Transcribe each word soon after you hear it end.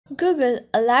Google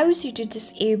allows you to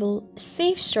disable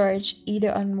Safe Search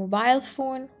either on mobile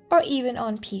phone or even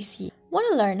on PC. Want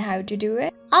to learn how to do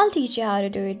it? I'll teach you how to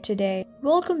do it today.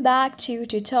 Welcome back to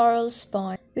Tutorial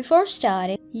Spawn. Before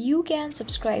starting, you can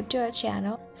subscribe to our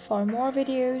channel for more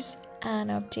videos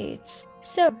and updates.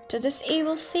 So, to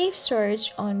disable Safe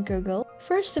Search on Google,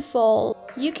 first of all,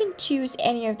 you can choose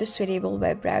any of the suitable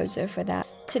web browser for that.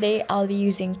 Today, I'll be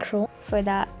using Chrome. For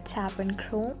that, tap on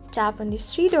Chrome. Tap on the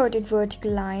three dotted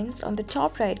vertical lines on the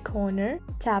top right corner.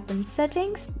 Tap on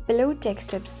Settings, below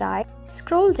Desktop side.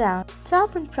 Scroll down,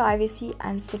 tap on Privacy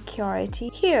and Security.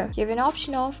 Here, you have an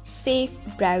option of Safe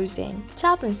Browsing.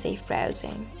 Tap on Safe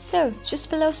Browsing. So, just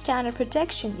below Standard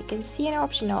Protection, you can see an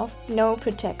option of No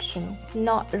Protection,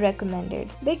 not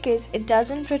recommended, because it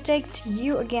doesn't protect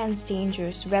you against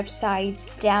dangerous websites,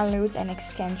 downloads, and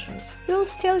extensions. You'll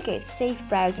still get safe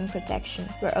browsing protection.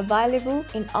 We're available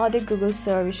in other Google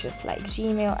services like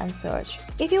Gmail and Search.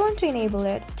 If you want to enable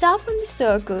it, tap on the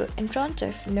circle in front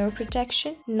of No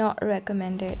Protection, not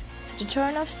recommended. So to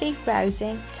turn off safe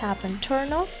browsing, tap on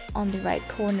Turn Off on the right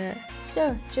corner.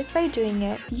 So just by doing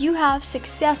it, you have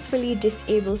successfully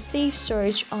disabled Safe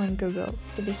Search on Google.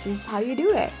 So this is how you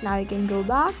do it. Now you can go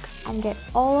back and get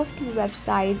all of the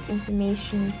websites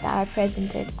informations that are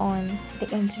presented on the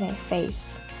internet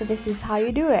face. So this is how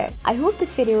you do it. I hope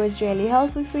this video was really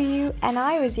helpful for you and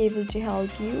I was able to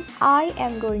help you. I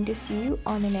am going to see you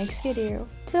on the next video.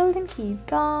 Till then, keep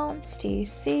calm, stay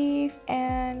safe,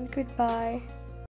 and goodbye.